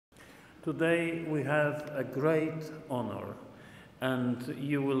Today we have a great honor, and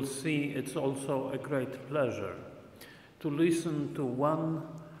you will see it's also a great pleasure to listen to one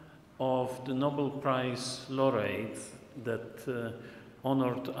of the Nobel Prize laureates that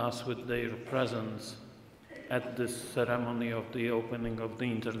honored us with their presence at this ceremony of the opening of the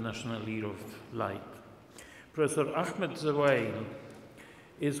International Year of Light. Professor Ahmed Zewail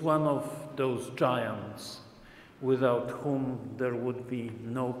is one of those giants without whom there would be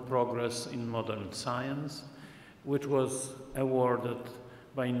no progress in modern science, which was awarded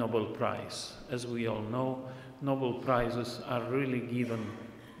by Nobel Prize. As we all know, Nobel Prizes are really given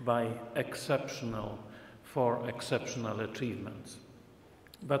by for exceptional achievements.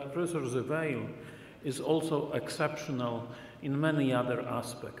 But Professor Zewail is also exceptional in many other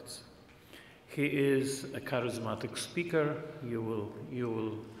aspects. He is a charismatic speaker. You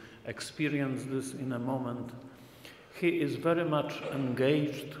will experience this in a moment. He is very much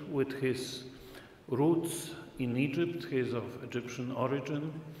engaged with his roots in Egypt. He is of Egyptian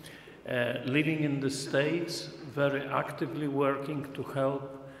origin, living in the States, very actively working to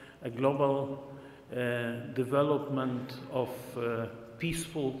help a global development of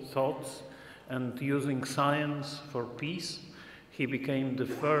peaceful thoughts and using science for peace. He became the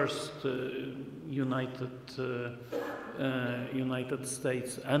first United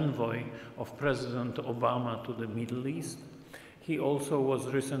States envoy of President Obama to the Middle East. He also was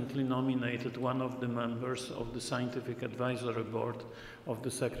recently nominated one of the members of the Scientific Advisory Board of the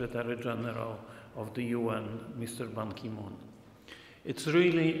Secretary General of the UN, Mr. Ban Ki-moon. It's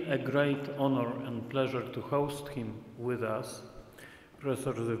really a great honor and pleasure to host him with us.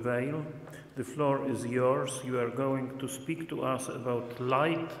 Professor Zewail, the floor is yours. You are going to speak to us about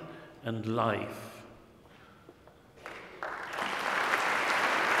light and life.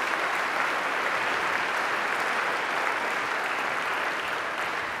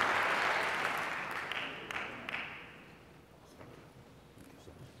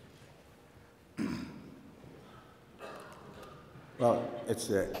 Well, it's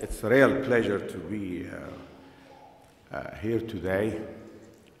a real pleasure to be here today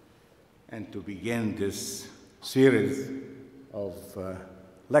and to begin this series of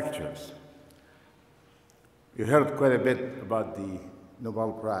lectures. You heard quite a bit about the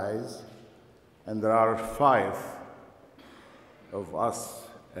Nobel Prize, and there are 5 of us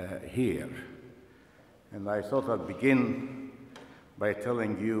here. And I thought I'd begin by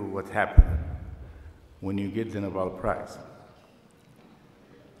telling you what happened when you get the Nobel Prize.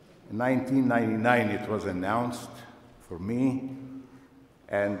 In 1999, it was announced for me,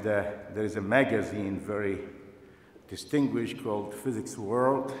 and there is a magazine very distinguished called Physics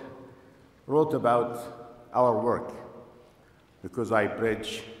World, wrote about our work, because I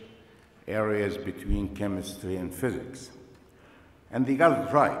bridge areas between chemistry and physics. And they got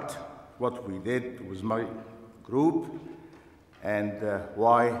it right. What we did was my group, and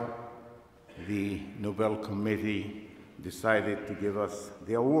why the Nobel Committee decided to give us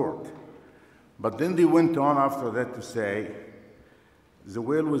the award. But then they went on after that to say,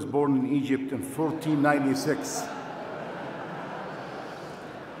 Zewail was born in Egypt in 1496.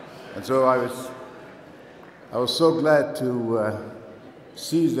 And so I was so glad to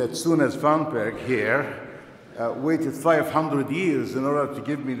see that Sunas Vanberg here waited 500 years in order to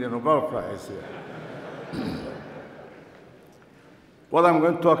give me the Nobel Prize here. What I'm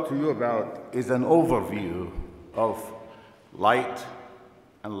going to talk to you about is an overview of light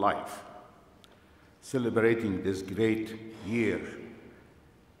and life, celebrating this great year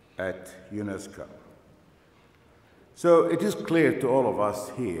at UNESCO. So it is clear to all of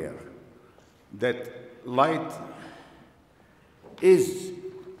us here that light is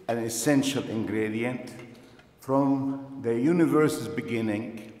an essential ingredient from the universe's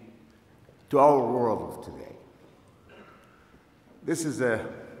beginning to our world of today. This is an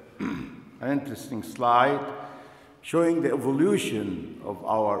interesting slide showing the evolution of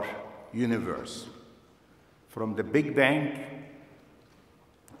our universe from the Big Bang,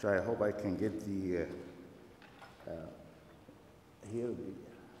 which I hope I can get the, here,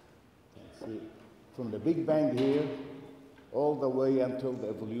 see, from the Big Bang here, all the way until the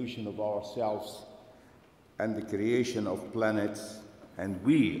evolution of ourselves and the creation of planets and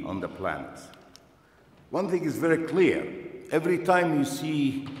we on the planets. One thing is very clear. Every time you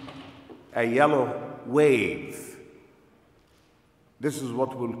see a yellow wave, this is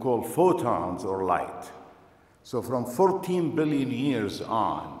what we'll call photons or light. So from 14 billion years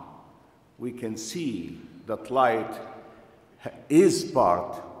on, we can see that light is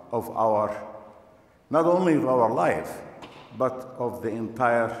part of our, not only of our life, but of the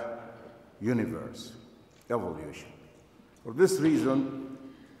entire universe, evolution. For this reason,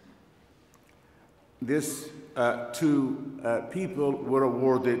 these two people were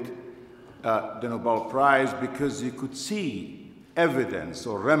awarded the Nobel Prize because you could see evidence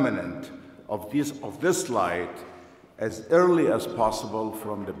or remnant of this light as early as possible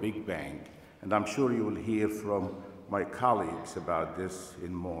from the Big Bang. And I'm sure you will hear from my colleagues about this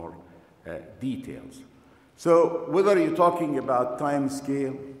in more details. So whether you're talking about time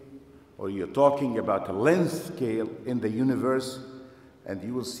scale or you're talking about a length scale in the universe, and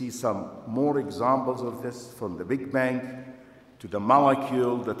you will see some more examples of this from the Big Bang to the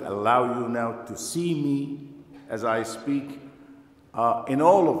molecule that allow you now to see me as I speak. In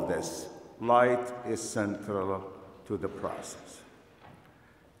all of this, light is central to the process.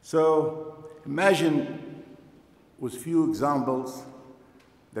 So imagine with few examples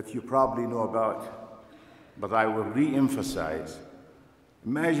that you probably know about, but I will re-emphasize.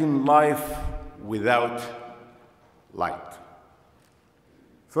 Imagine life without light.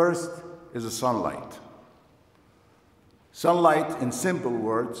 First is the sunlight. Sunlight, in simple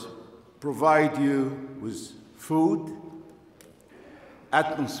words, provide you with food,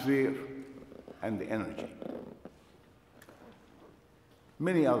 atmosphere, and the energy.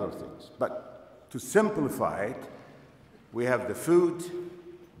 Many other things, but to simplify it, we have the food,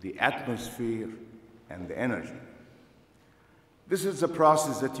 the atmosphere, and the energy. This is a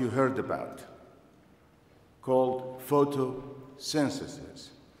process that you heard about, called photosynthesis.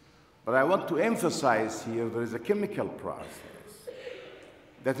 But I want to emphasize here there is a chemical process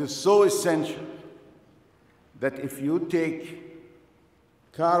that is so essential that if you take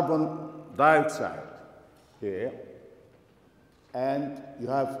carbon dioxide here and you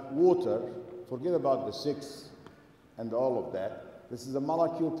have water, forget about the 6 and all of that. This is a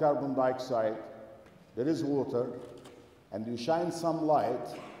molecule carbon dioxide, there is water, and you shine some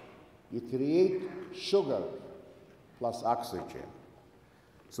light, you create sugar plus oxygen.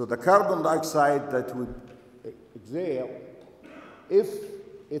 So the carbon dioxide that we exhale, if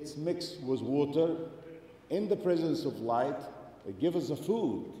it's mixed with water in the presence of light, it gives us the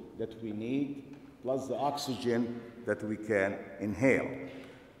food that we need, plus the oxygen that we can inhale.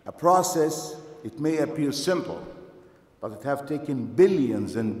 A process, it may appear simple, but it has taken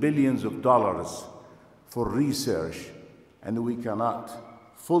billions and billions of dollars for research, and we cannot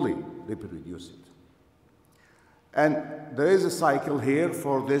fully reproduce it. And there is a cycle here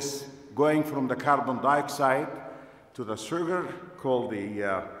for this, going from the carbon dioxide to the sugar, called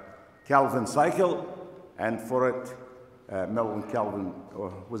the Kelvin cycle, and for it, Melvin Kelvin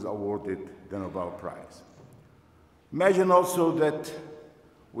was awarded the Nobel Prize. Imagine also that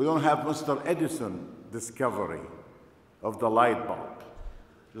we don't have Mr. Edison discovery of the light bulb.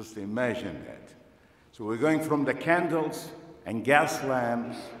 Just imagine that. So we're going from the candles and gas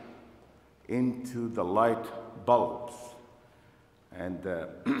lamps into the light bulbs. And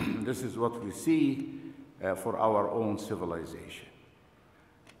this is what we see for our own civilization.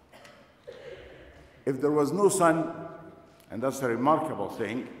 If there was no sun, and that's a remarkable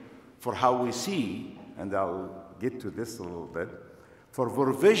thing for how we see, and I'll get to this a little bit,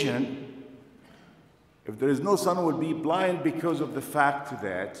 for vision, if there is no sun, we'll be blind because of the fact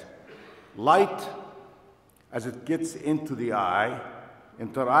that light, as it gets into the eye,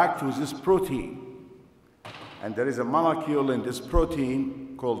 interacts with this protein. And there is a molecule in this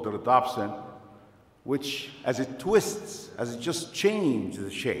protein called the rhodopsin, which, as it twists, as it just changes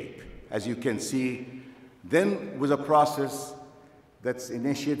the shape, as you can see, then with a process that's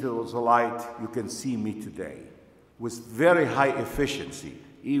initiated with the light, you can see me today with very high efficiency,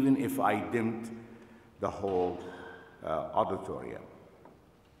 even if I dimmed the whole auditorium.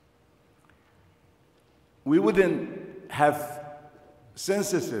 We wouldn't have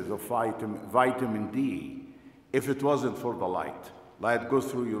synthesis of vitamin D if it wasn't for the light. Light goes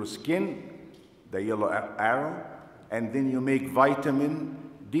through your skin, the yellow arrow, and then you make vitamin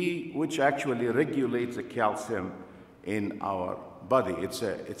D, which actually regulates the calcium in our body. It's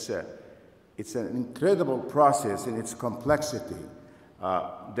an incredible process in its complexity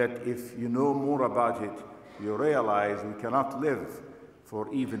that if you know more about it, you realize we cannot live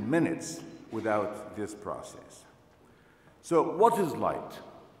for even minutes without this process. So what is light?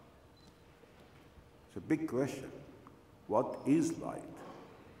 It's a big question. What is light?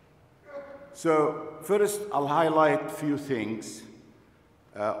 So first, I'll highlight a few things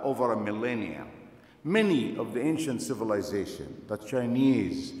over a millennia. Many of the ancient civilizations, the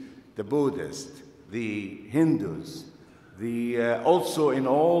Chinese, the Buddhists, the Hindus, also in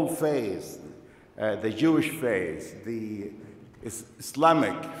all faiths, the Jewish faith, the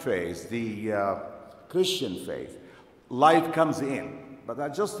Islamic faith, the Christian faith, light comes in. But I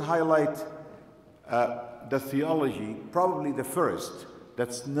just highlight the theology, probably the first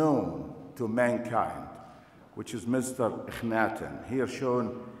that's known to mankind, which is Mr. Akhenaten. Here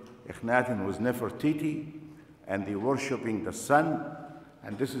shown, Akhenaten was Nefertiti, and they worshiping the sun,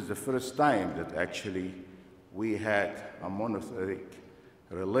 and this is the first time that actually we had a monotheistic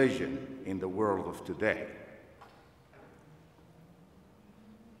religion in the world of today.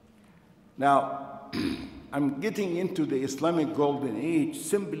 Now, I'm getting into the Islamic Golden Age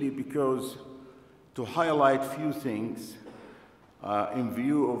simply because to highlight few things in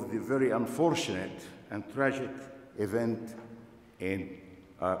view of the very unfortunate and tragic event in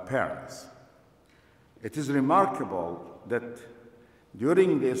Paris. It is remarkable that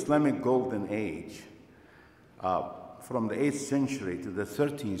during the Islamic Golden Age, from the 8th century to the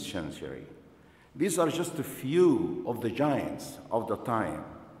 13th century, these are just a few of the giants of the time: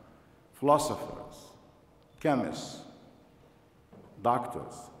 philosophers, chemists,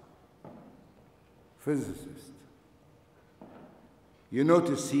 doctors, physicists. You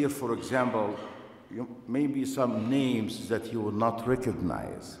notice here, for example, maybe some names that you will not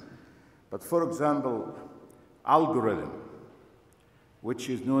recognize. But for example, algorithm, which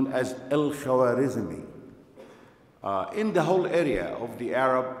is known as al-Khwarizmi, in the whole area of the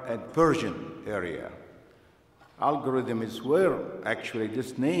Arab and Persian area. Algorithm is where actually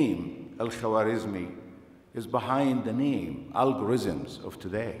this name, al-Khwarizmi, is behind the name algorithms of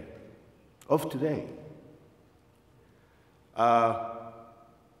today.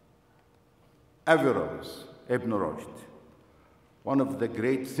 Averroes, Ibn Rushd, one of the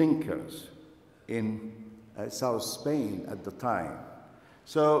great thinkers in South Spain at the time.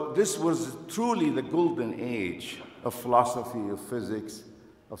 So this was truly the golden age of philosophy, of physics,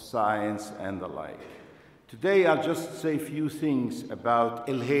 of science, and the like. Today, I'll just say a few things about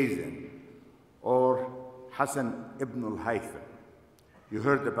Al-Hazan, or Hassan ibn al-Haytham. You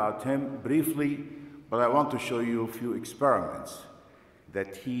heard about him briefly, but I want to show you a few experiments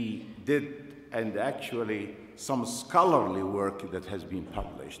that he did, and actually some scholarly work that has been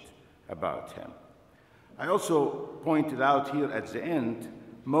published about him. I also pointed out here at the end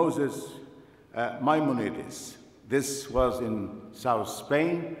Moses Maimonides. This was in South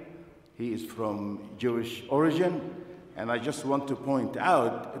Spain. He is from Jewish origin, and I just want to point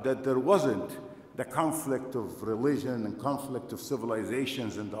out that there wasn't the conflict of religion and conflict of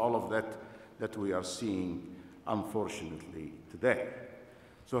civilizations and all of that that we are seeing, unfortunately, today.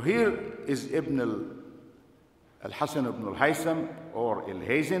 So here is Al-Hasan ibn al-Haytham, or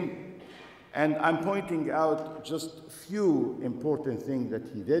Al-Hazan, and I'm pointing out just a few important things that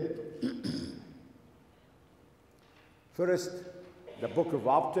he did. First, the Book of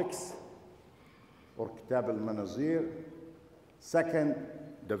Optics, or Kitab al-Manazir. Second,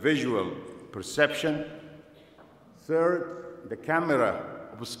 the visual perception. Third, the camera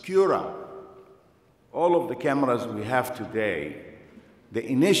obscura. All of the cameras we have today, the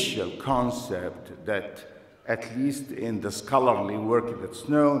initial concept that, at least in the scholarly work that's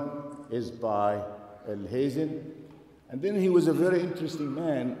known, is by Al-Hazan. And then he was a very interesting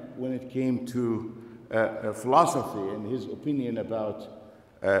man when it came to philosophy and his opinion about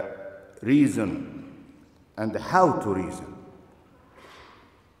reason and how to reason.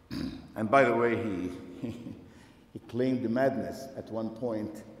 And by the way, he claimed madness at one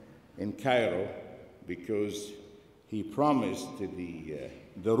point in Cairo because he promised the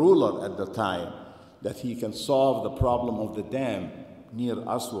ruler at the time that he can solve the problem of the dam near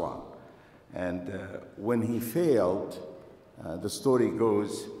Aswan. And when he failed, the story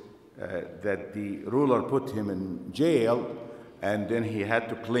goes that the ruler put him in jail, and then he had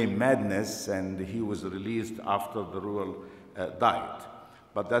to claim madness, and he was released after the ruler died.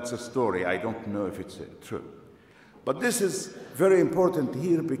 But that's a story. I don't know if it's true. But this is very important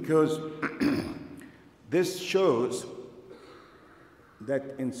here because this shows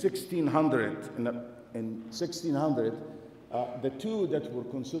that in 1600, the two that were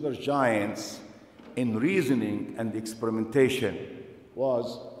considered giants in reasoning and experimentation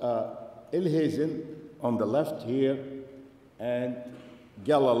was Al-Hazan on the left here, and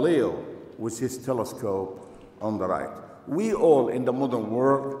Galileo with his telescope on the right. We all in the modern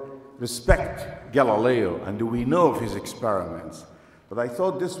world respect Galileo, and we know of his experiments. But I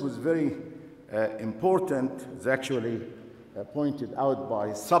thought this was very important. It's actually pointed out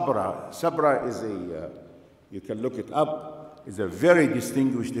by Sabra. Sabra is you can look it up, is a very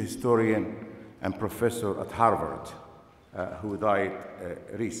distinguished historian and professor at Harvard who died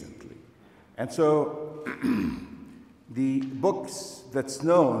recently. And so the books that's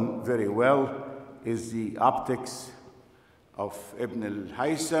known very well is the Optics of Ibn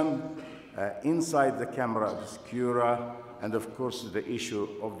al-Haytham, Inside the Camera Obscura, and of course the issue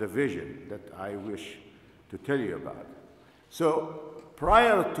of the vision that I wish to tell you about. So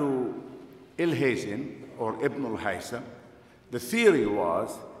prior to al-Haytham, or Ibn al-Haytham, the theory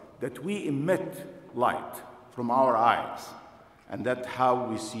was that we emit light from our eyes, and that's how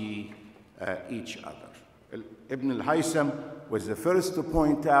we see each other. Ibn al-Haytham was the first to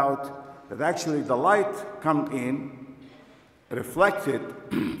point out that actually the light comes in, reflected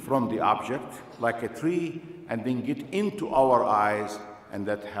from the object, like a tree, and then get into our eyes, and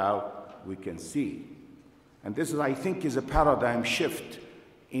that's how we can see. And this, I think, is a paradigm shift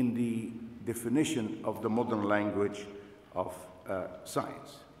in the definition of the modern language of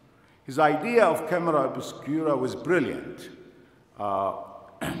science. His idea of camera obscura was brilliant.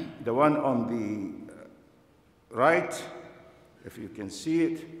 The one on the right, if you can see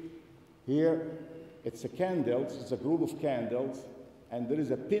it here, it's a candles, it's a group of candles, and there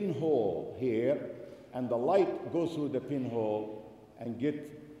is a pinhole here, and the light goes through the pinhole and get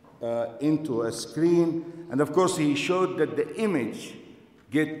into a screen. And of course, he showed that the image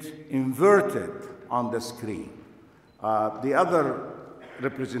get inverted on the screen. The other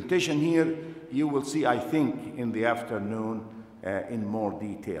representation here, you will see, I think, in the afternoon in more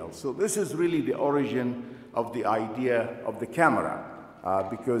detail. So this is really the origin of the idea of the camera,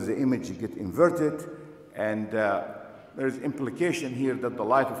 because the image get inverted, and there's implication here that the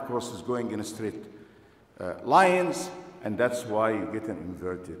light, of course, is going in straight lines, and that's why you get an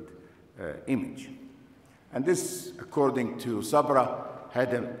inverted image. And this, according to Sabra,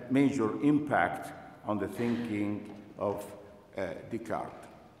 had a major impact on the thinking of Descartes.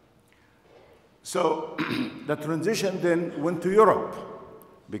 So the transition then went to Europe,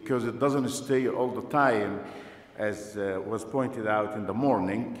 because it doesn't stay all the time, as was pointed out in the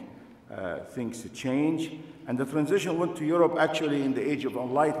morning. Things change, and the transition went to Europe actually in the Age of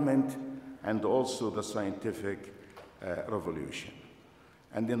Enlightenment and also the scientific revolution.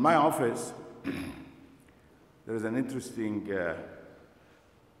 And in my office, there is an interesting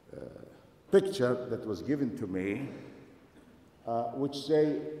picture that was given to me, which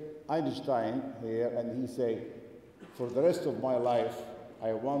say Einstein here, and he say, for the rest of my life,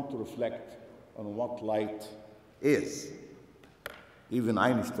 I want to reflect on what light is. Even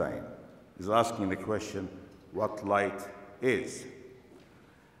Einstein is asking the question, what light is?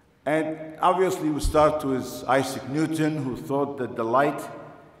 And obviously we start with Isaac Newton, who thought that the light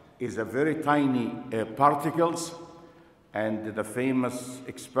is a very tiny particles, and the famous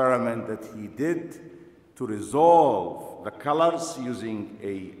experiment that he did to resolve the colors using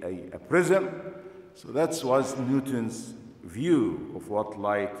a prism. So that was Newton's view of what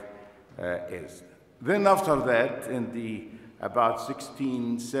light is. Then after that, in the about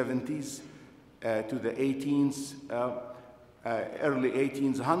 1670s to the early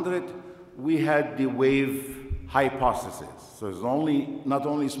 1800s, we had the wave hypothesis. So it's not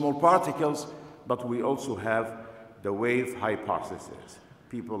only small particles, but we also have the wave hypothesis.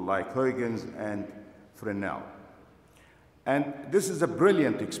 People like Huygens and Fresnel. And this is a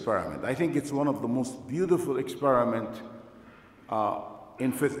brilliant experiment. I think it's one of the most beautiful experiments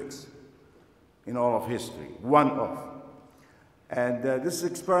in physics, in all of history, one of. And this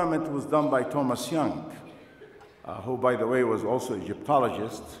experiment was done by Thomas Young, who, by the way, was also an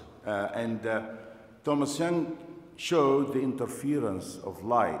Egyptologist. Thomas Young showed the interference of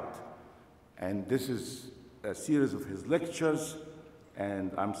light. And this is a series of his lectures,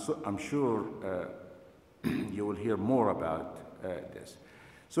 and I'm sure you will hear more about this.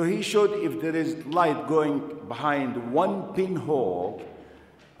 So he showed if there is light going behind one pinhole,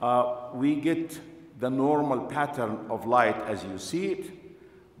 we get the normal pattern of light as you see it.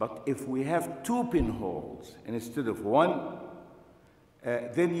 But if we have two pinholes instead of one,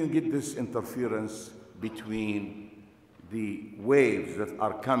 then you get this interference between the waves that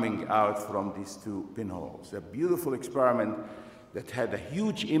are coming out from these two pinholes. A beautiful experiment that had a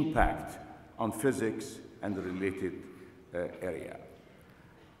huge impact on physics and the related area.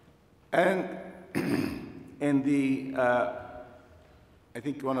 And in the, I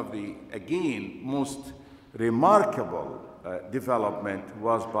think one of the, again, most remarkable development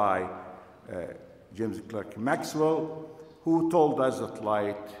was by James Clerk Maxwell, who told us that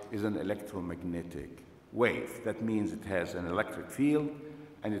light is an electromagnetic wave. That means it has an electric field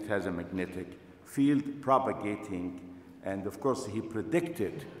and it has a magnetic field propagating. And of course, he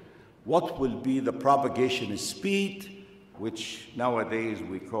predicted what will be the propagation speed, which nowadays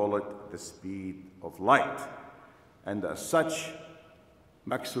we call it the speed of light. And as such,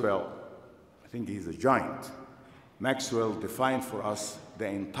 Maxwell, I think he's a giant, Maxwell defined for us the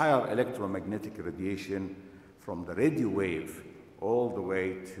entire electromagnetic radiation from the radio wave all the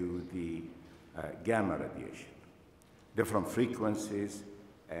way to the gamma radiation, different frequencies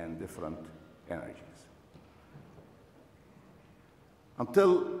and different energies.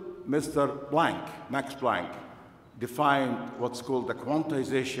 Until Mr. Planck, Max Planck, defined what's called the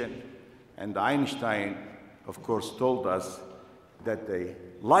quantization, and Einstein, of course, told us that the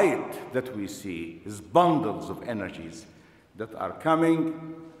light that we see is bundles of energies that are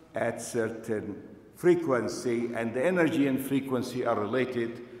coming at certain frequency, and the energy and frequency are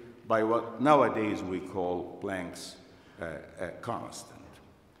related by what nowadays we call Planck's constant.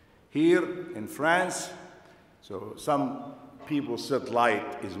 Here in France, so some people said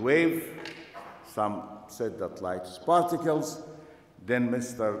light is wave, some said that light is particles. Then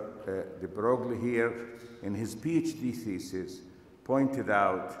Mr. de Broglie here, in his PhD thesis, pointed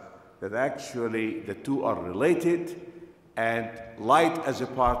out that actually the two are related, and light as a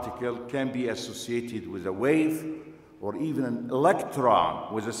particle can be associated with a wave, or even an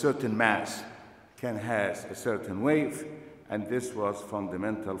electron with a certain mass can have a certain wave, and this was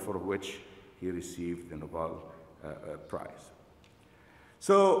fundamental for which he received the Nobel Prize.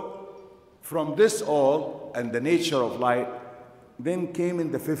 So from this all and the nature of light, then came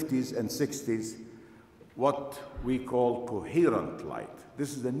in the 50s and 60s what we call coherent light.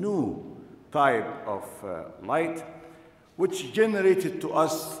 This is a new type of light which generated to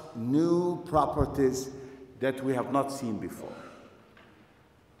us new properties that we have not seen before.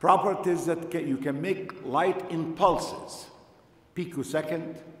 Properties that you can make light in pulses.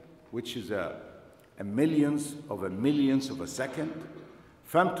 Picosecond, which is a millionth of a second.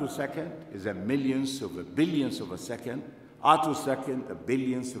 Femtosecond is a millionth of a billionth of a second. Attosecond, a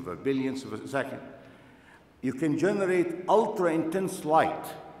billionth of a second. You can generate ultra-intense light.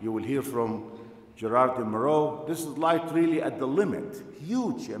 You will hear from Gerard de Moreau. This is light really at the limit.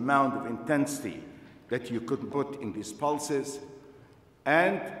 Huge amount of intensity that you could put in these pulses.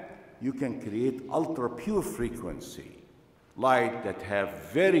 And you can create ultra-pure frequency light that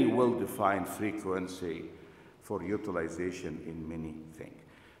have very well-defined frequency for utilization in many things.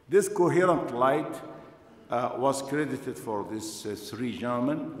 This coherent light was credited for these three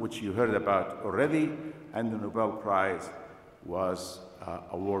gentlemen, which you heard about already, and the Nobel Prize was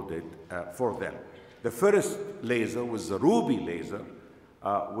awarded for them. The first laser was the ruby laser,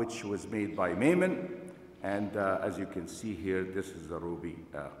 which was made by Maiman, and as you can see here, this is the ruby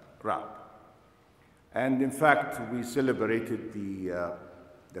rod. And in fact, we celebrated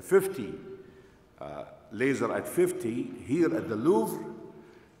the 50 laser at 50 here at the Louvre,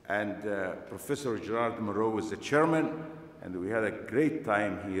 and Professor Gerard Moreau was the chairman, and we had a great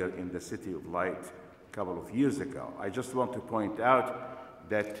time here in the City of Light a couple of years ago. I just want to point out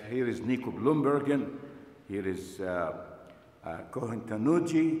that here is Nico Bloembergen, here is Cohen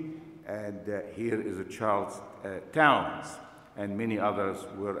Tanuji, and here is Charles Towns, and many others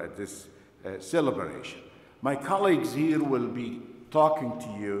were at this celebration. My colleagues here will be talking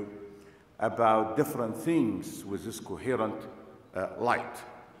to you about different things with this coherent light.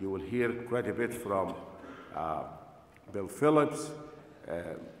 You will hear quite a bit from Bill Phillips.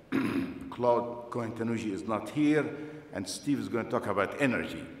 Claude Cohen-Tanuji is not here, and Steve is going to talk about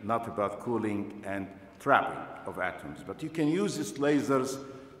energy, not about cooling and trapping of atoms. But you can use these lasers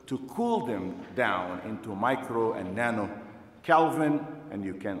to cool them down into micro and nano Kelvin, and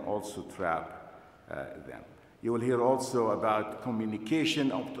you can also trap them. You will hear also about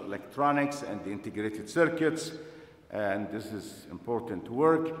communication of electronics and the integrated circuits, and this is important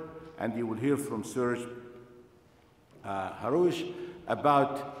work. And you will hear from Serge Harouche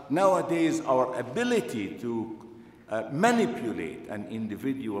about nowadays our ability to manipulate an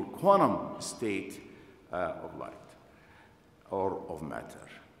individual quantum state of light or of matter.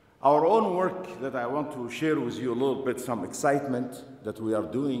 Our own work that I want to share with you a little bit, some excitement that we are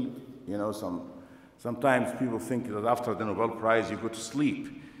doing. You know, sometimes people think that after the Nobel Prize you go to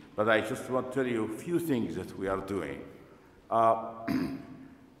sleep, but I just want to tell you a few things that we are doing.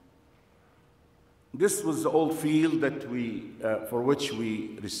 This was the old field that for which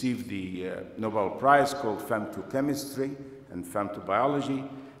we received the Nobel Prize, called femtochemistry and femtobiology,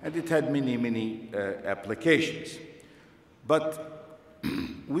 and it had many, many applications. But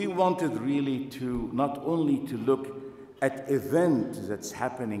we wanted really to not only to look at events that's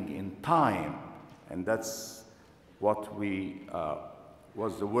happening in time, and that's what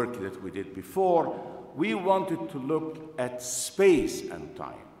was the work that we did before. We wanted to look at space and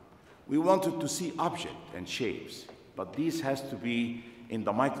time. We wanted to see objects and shapes, but this has to be in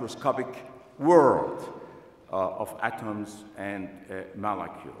the microscopic world of atoms and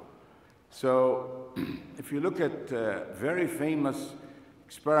molecules. So if you look at a very famous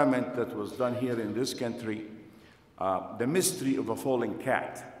experiment that was done here in this country, the mystery of a falling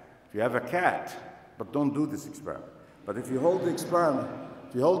cat. If you have a cat, but don't do this experiment, but if you hold the experiment,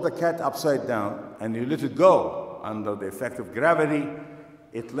 if you hold the cat upside down and you let it go under the effect of gravity,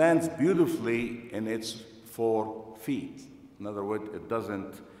 it lands beautifully in its 4 feet. In other words, it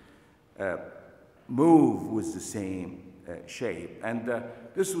doesn't move with the same shape. And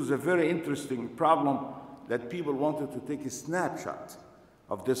this was a very interesting problem that people wanted to take a snapshot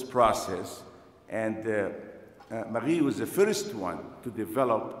of this process. And Marie was the first one to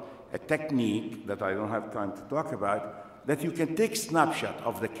develop a technique that I don't have time to talk about, that you can take snapshot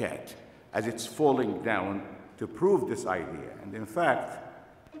of the cat as it's falling down to prove this idea. And in fact,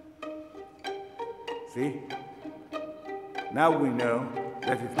 see, now we know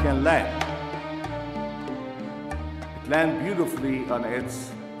that it can land. It lands beautifully on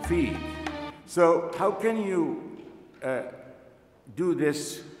its feet. So how can you do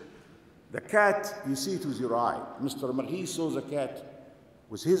this? The cat, you see it with your eye. Mr. Marie saw the cat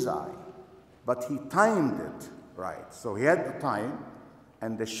with his eye, but he timed it right. So he had the time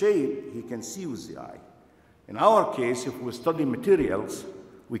and the shape he can see with the eye. In our case, if we study materials,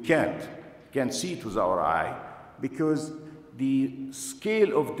 we can't see it with our eye because the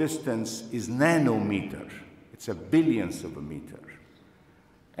scale of distance is nanometer. It's a billionth of a meter.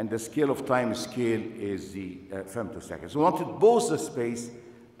 And the scale of time scale is the femtoseconds. We wanted both the space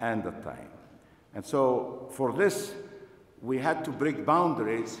and the time. And so for this, we had to break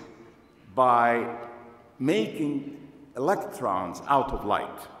boundaries by making electrons out of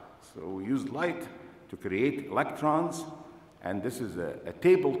light. So we used light to create electrons, and this is a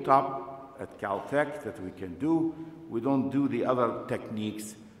tabletop at Caltech that we can do. We don't do the other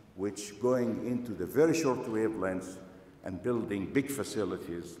techniques which going into the very short wavelengths and building big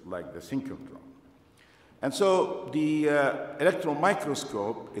facilities like the synchrotron. And so the electron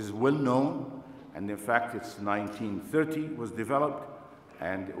microscope is well known, and in fact it's 1930 was developed,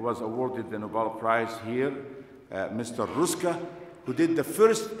 and it was awarded the Nobel Prize here. Mr. Ruska, who did the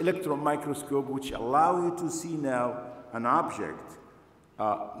first electron microscope which allow you to see now an object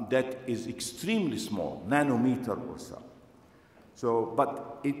that is extremely small, nanometer or so. So,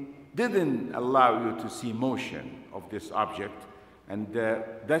 but it didn't allow you to see motion of this object, and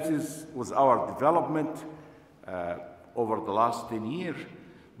that was our development over the last 10 years,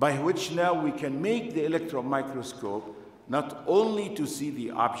 by which now we can make the electron microscope not only to see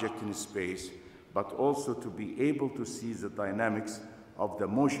the object in space, but also to be able to see the dynamics of the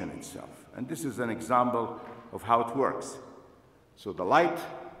motion itself. And this is an example of how it works. So the light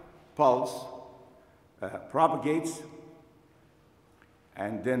pulse propagates,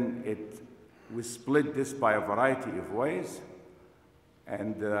 and then we split this by a variety of ways,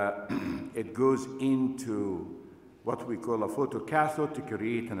 and it goes into what we call a photocathode to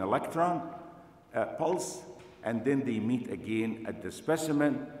create an electron pulse, and then they meet again at the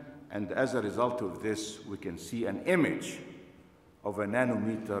specimen, and as a result of this, we can see an image of a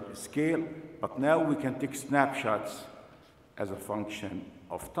nanometer scale, but now we can take snapshots as a function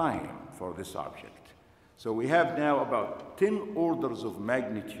of time for this object. So we have now about 10 orders of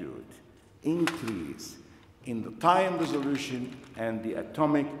magnitude increase in the time resolution and the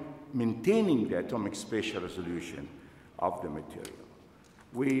atomic, maintaining the atomic spatial resolution of the material.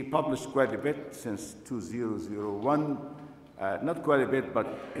 We published quite a bit since 2001, not quite a bit, but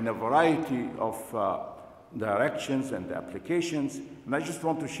in a variety of directions and applications. And I just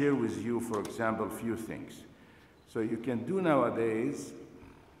want to share with you, for example, a few things. So you can do nowadays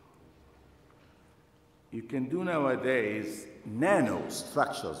nano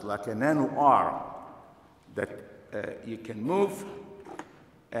structures, like a nano arm that you can move.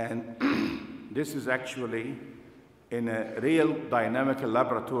 And this is actually in a real dynamical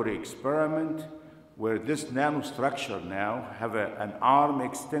laboratory experiment where this nanostructure now have an arm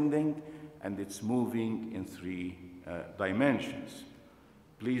extending and it's moving in 3 dimensions.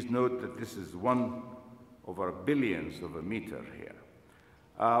 Please note that this is 1/billionth of a meter here.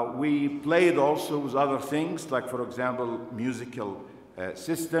 We played also with other things, like for example, musical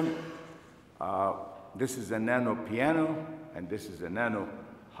system. This is a nano piano, and this is a nano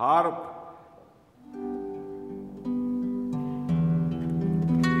harp.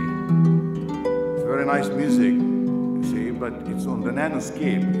 It's very nice music, you see, but it's on the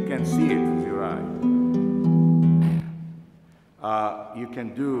nanoscale. You can't see it with your eye. You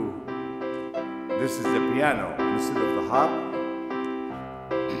can do, this is the piano instead of the harp.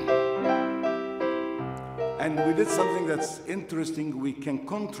 And we did something that's interesting. We can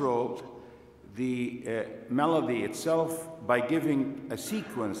control the melody itself by giving a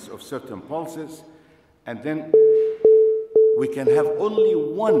sequence of certain pulses, and then we can have only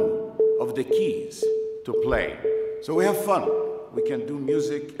one of the keys to play. So we have fun. We can do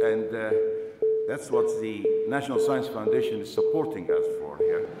music, and that's what the National Science Foundation is supporting us for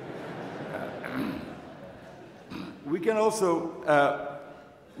here. We can also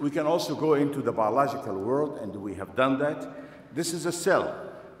We can also go into the biological world, and we have done that. This is a cell.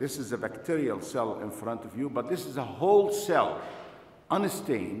 This is a bacterial cell in front of you, but this is a whole cell,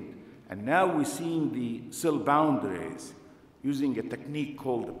 unstained, and now we're seeing the cell boundaries using a technique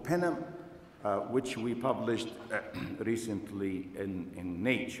called PENM, which we published recently in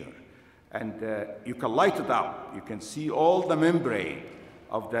Nature. And you can light it up. You can see all the membrane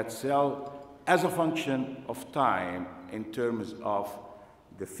of that cell as a function of time in terms of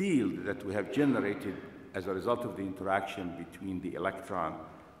the field that we have generated as a result of the interaction between the electron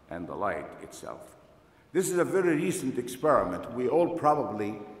and the light itself. This is a very recent experiment. We all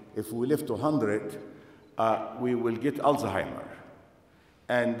probably, if we live to 100, we will get Alzheimer.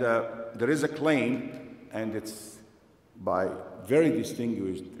 And there is a claim, and it's by very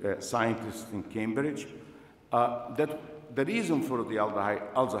distinguished scientists in Cambridge, that the reason for the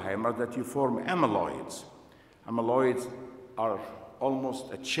Alzheimer that you form amyloids. Amyloids are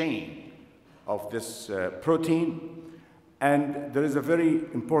almost a chain of this protein, and there is a very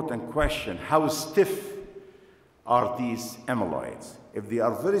important question: how stiff are these amyloids? If they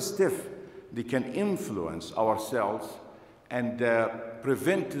are very stiff, they can influence our cells and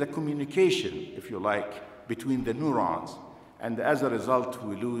prevent the communication, if you like, between the neurons, and as a result,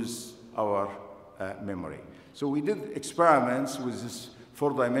 we lose our memory. So we did experiments with this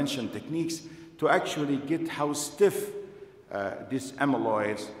 4-dimension techniques to actually get how stiff these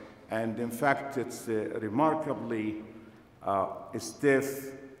amyloids, and in fact, it's remarkably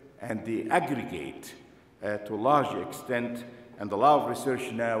stiff, and they aggregate to a large extent, and a lot of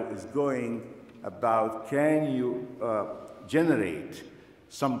research now is going about can you generate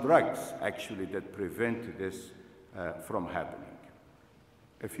some drugs actually that prevent this from happening.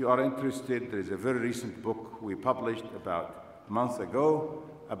 If you are interested, there is a very recent book we published about a month ago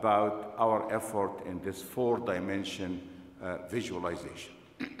about our effort in this 4-dimension visualization.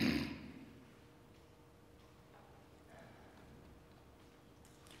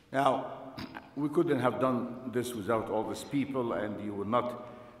 Now, we couldn't have done this without all these people, and you would not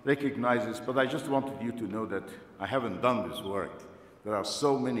recognize this, but I just wanted you to know that I haven't done this work. There are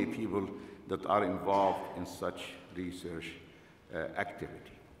so many people that are involved in such research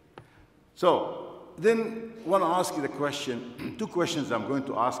activity. So then I want to ask you the question, two questions I'm going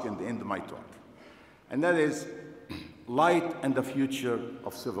to ask in the end of my talk. And that is light and the future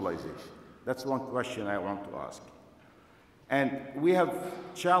of civilization. That's one question I want to ask. And we have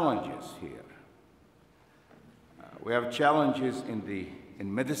challenges here. We have challenges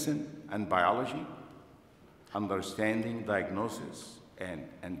in medicine and biology, understanding, diagnosis,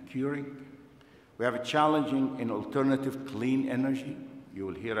 and curing. We have a challenge in alternative clean energy, you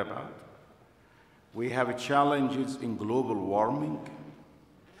will hear about. We have challenges in global warming.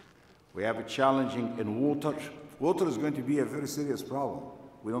 We have a challenge in water. Water is going to be a very serious problem.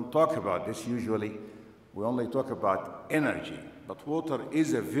 We don't talk about this usually. We only talk about energy. But water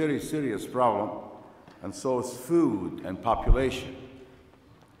is a very serious problem, and so is food and population.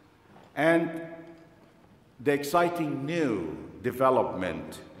 And the exciting new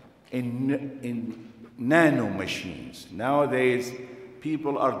development in nanomachines. Nowadays,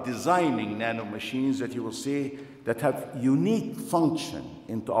 people are designing nanomachines that you will see that have unique function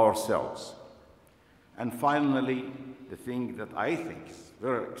into our cells. And finally, the thing that I think is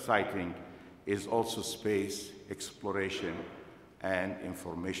very exciting is also space exploration and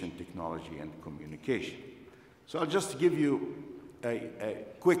information technology and communication. So I'll just give you a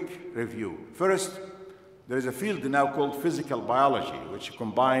quick review. First, there is a field now called physical biology, which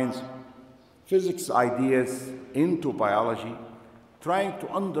combines physics ideas into biology, trying to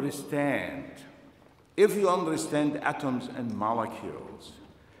understand, if you understand atoms and molecules,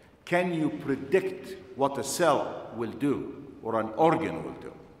 can you predict what a cell will do or an organ will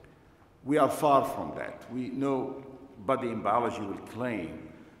do? We are far from that. Nobody in biology will claim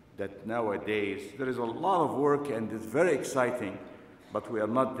that nowadays there is a lot of work and it's very exciting, but we are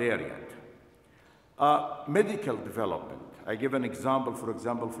not there yet. Medical development. I give an example, for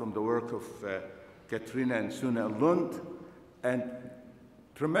example, from the work of Katrina and Suna Lund, and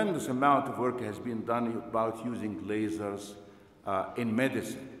tremendous amount of work has been done about using lasers in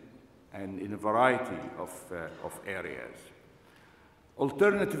medicine and in a variety of areas.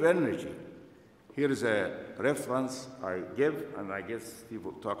 Alternative energy. Here is a reference I give, and I guess Steve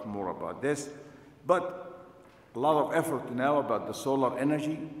will talk more about this. But a lot of effort now about the solar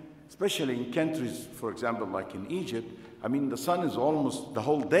energy, especially in countries, for example, like in Egypt. I mean, the sun is almost, the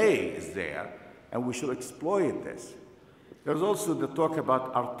whole day is there, and we should exploit this. There's also the talk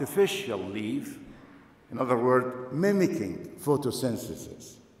about artificial leaf, in other words, mimicking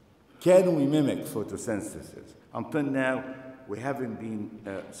photosynthesis. Can we mimic photosynthesis? Until now, we haven't been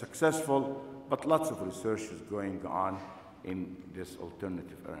successful, but lots of research is going on in this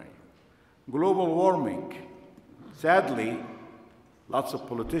alternative area. Global warming. Sadly, lots of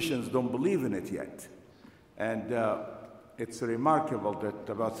politicians don't believe in it yet. And it's remarkable that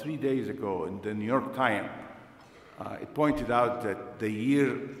about 3 days ago in the New York Times, it pointed out that the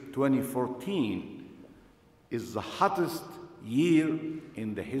year 2014 is the hottest year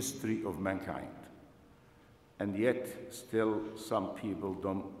in the history of mankind. And yet, still, some people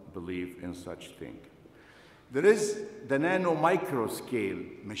don't believe in such thing. There is the nano-micro scale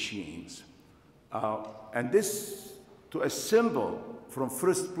machines. And this, to assemble from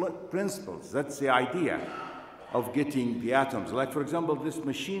first principles, that's the idea of getting the atoms. Like, for example, this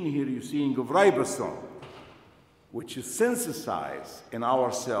machine here you're seeing of ribosome, which is synthesize in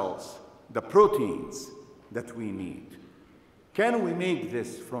our cells the proteins that we need. Can we make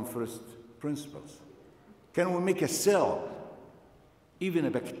this from first principles? Can we make a cell, even a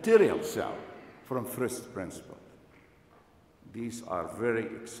bacterial cell, from first principles? These are very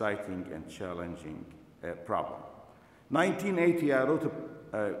exciting and challenging problems. 1980, I wrote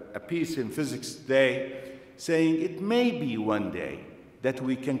a piece in Physics Today saying it may be one day that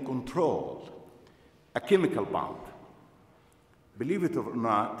we can control a chemical bond. Believe it or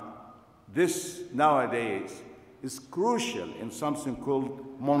not, this nowadays is crucial in something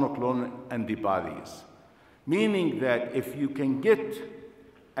called monoclonal antibodies, meaning that if you can get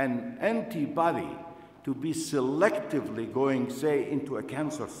an antibody to be selectively going, say, into a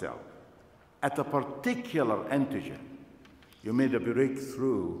cancer cell at a particular antigen, you made a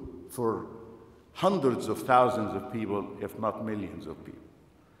breakthrough for hundreds of thousands of people, if not millions of people.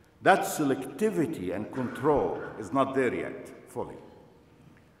 That selectivity and control is not there yet fully.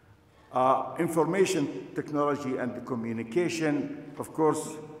 Information technology and the communication, of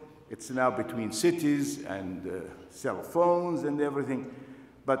course, it's now between cities and cell phones and everything.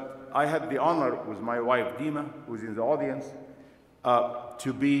 But I had the honor with my wife, Dima, who's in the audience,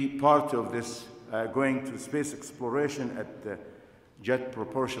 to be part of this going to space exploration at the Jet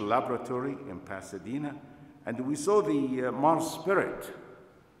Propulsion Laboratory in Pasadena. And we saw the Mars Spirit.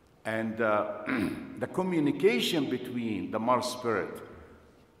 And the communication between the Mars Spirit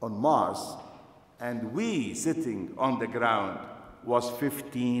on Mars and we sitting on the ground was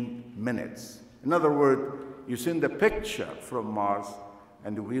 15 minutes. In other words, you send a picture from Mars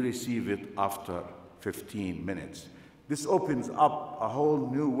and we receive it after 15 minutes. This opens up a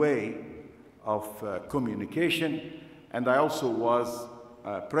whole new way of communication. And I also was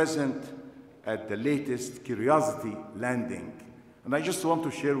present at the latest Curiosity landing. And I just want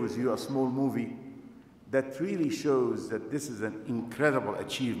to share with you a small movie that really shows that this is an incredible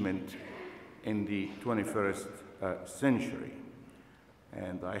achievement in the 21st century.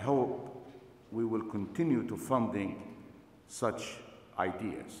 And I hope we will continue to funding such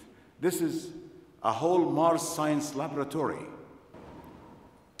ideas. This is a whole Mars science laboratory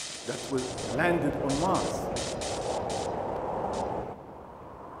that was landed on Mars.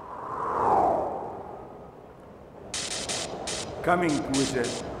 Coming with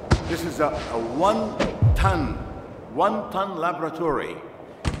this is a one-ton laboratory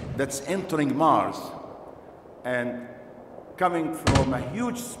that's entering Mars and coming from a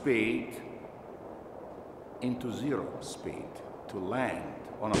huge speed into zero speed to land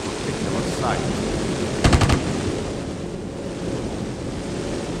on a particular site.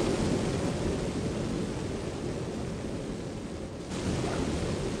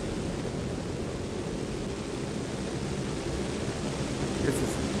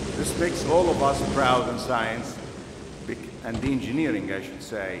 This makes all of us proud in science and the engineering, I should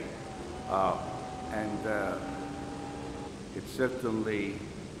say. It's certainly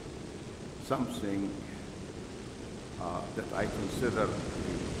something that I consider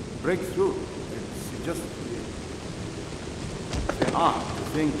breakthrough. It's just an art to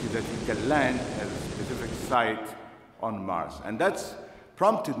think that you can land at a specific site on Mars. And that's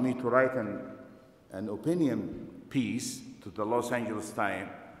prompted me to write an opinion piece to the Los Angeles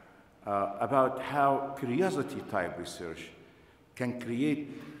Times about how curiosity-type research can create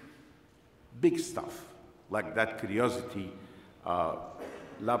big stuff, like that Curiosity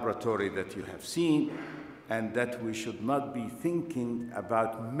laboratory that you have seen, and that we should not be thinking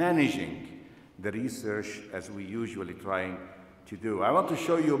about managing the research as we usually trying to do. I want to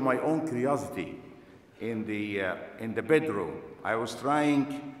show you my own curiosity in the bedroom. I was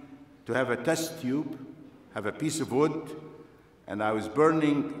trying to have a test tube, have a piece of wood, and I was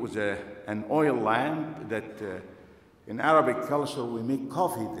burning with an oil lamp that in Arabic culture we make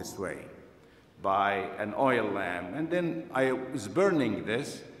coffee this way by an oil lamp. And then I was burning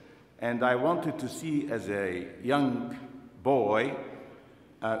this, and I wanted to see as a young boy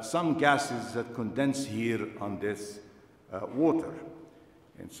some gases that condense here on this water.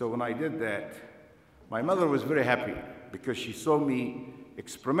 And so when I did that, my mother was very happy because she saw me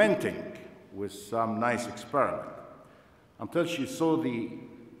experimenting with some nice experiment until she saw the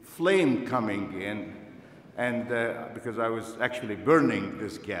flame coming in, and because I was actually burning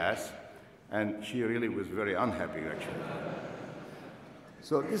this gas, and she really was very unhappy, actually.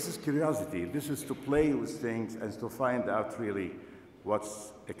 So this is curiosity. This is to play with things and to find out really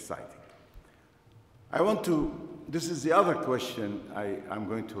what's exciting. This is the other question I'm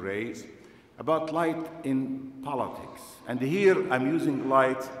going to raise about light in politics. And here I'm using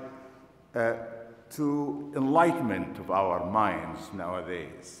light to enlightenment of our minds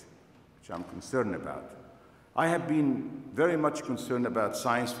nowadays, which I'm concerned about. I have been very much concerned about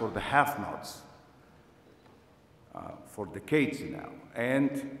science for the have-nots for decades now,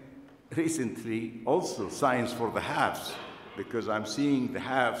 and recently also science for the haves, because I'm seeing the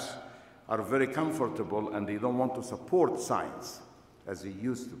haves are very comfortable and they don't want to support science as they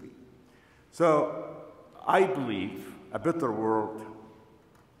used to be. So I believe a better world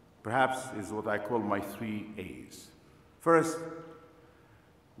perhaps is what I call my 3 A's. First,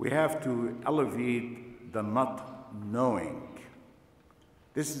 we have to alleviate the not knowing.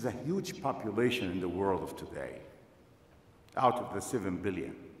 This is a huge population in the world of today, out of the 7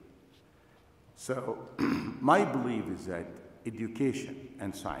 billion. So my belief is that education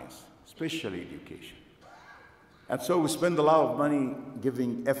and science, especially education. And so we spend a lot of money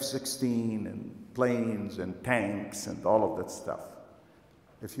giving F-16 and planes and tanks and all of that stuff.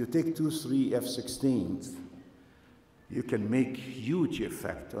 If you take 2, 3 F-16s, you can make huge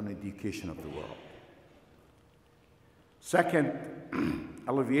effect on education of the world. Second,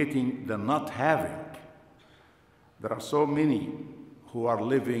 alleviating the not having. There are so many who are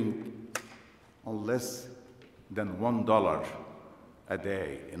living on less than $1 a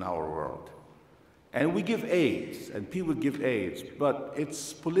day in our world. And we give aids, and people give aids, but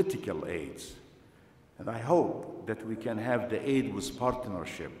it's political aids. And I hope that we can have the aid with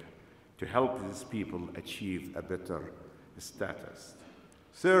partnership to help these people achieve a better status.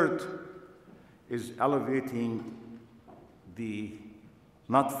 Third is alleviating the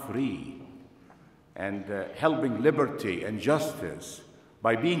not free and helping liberty and justice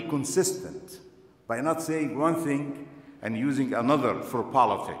by being consistent, by not saying one thing and using another for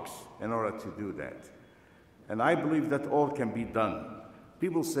politics in order to do that. And I believe that all can be done.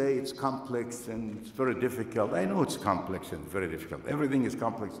 People say it's complex and it's very difficult. I know it's complex and very difficult. Everything is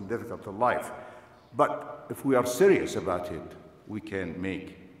complex and difficult in life. But if we are serious about it, we can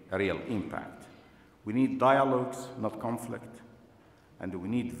make a real impact. We need dialogues, not conflict. And we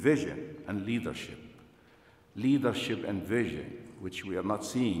need vision and leadership. Leadership and vision, which we are not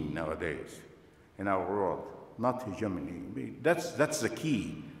seeing nowadays in our world. Not hegemony. That's the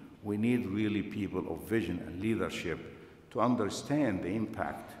key. We need really people of vision and leadership to understand the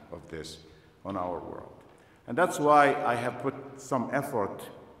impact of this on our world. And that's why I have put some effort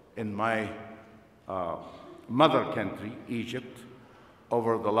in my mother country, Egypt,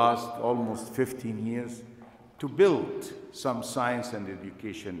 over the last almost 15 years to build some science and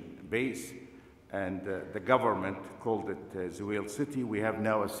education base. And the government called it Zewail City. We have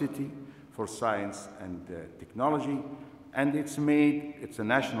now a city for science and technology. And it's a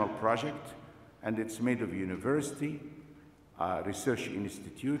national project, and it's made of university, research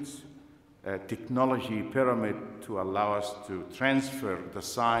institutes, technology pyramid to allow us to transfer the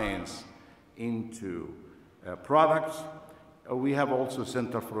science into products. We have also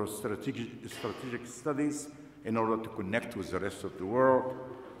Center for Strategic Studies in order to connect with the rest of the world,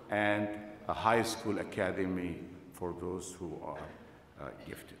 and a high school academy for those who are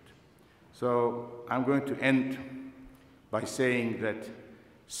gifted. So I'm going to end by saying that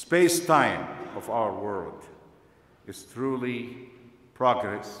space-time of our world is truly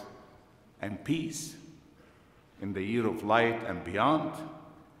progress and peace in the year of light and beyond,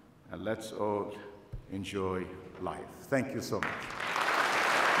 and let's all enjoy life. Thank you so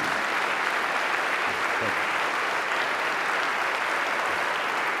much.